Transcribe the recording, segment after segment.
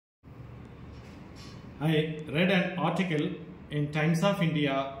I read an article in Times of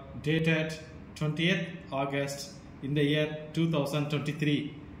India dated 20th August in the year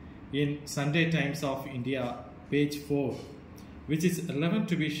 2023 in Sunday Times of India Page-4, which is relevant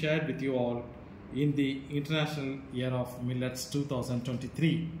to be shared with you all in the International Year of Millets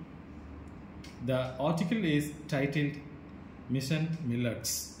 2023. The article is titled Mission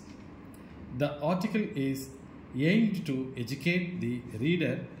Millets. The article is aimed to educate the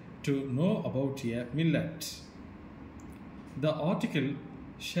reader to know about a millet. The article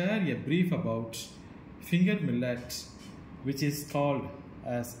shares a brief about finger millet, which is called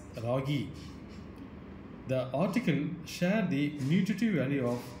as ragi. The article shares the nutritive value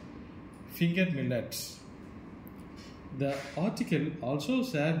of finger millet. The article also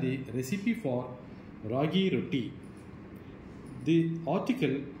shares the recipe for ragi roti. The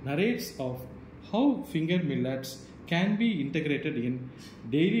article narrates of how finger millets can be integrated in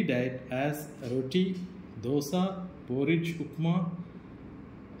daily diet as roti, dosa, porridge, upma,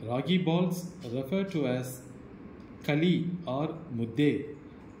 ragi balls referred to as kali or mudde,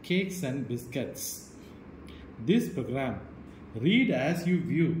 cakes and biscuits. This program, Read As You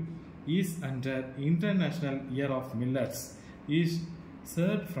View, is under International Year of Millets, is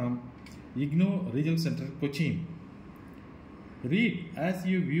served from IGNOU Regional Center, Cochin. Read as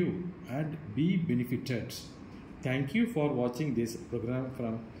you view and be benefited. Thank you for watching this program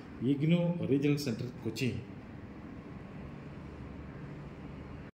from IGNOU Regional Center, Kochi.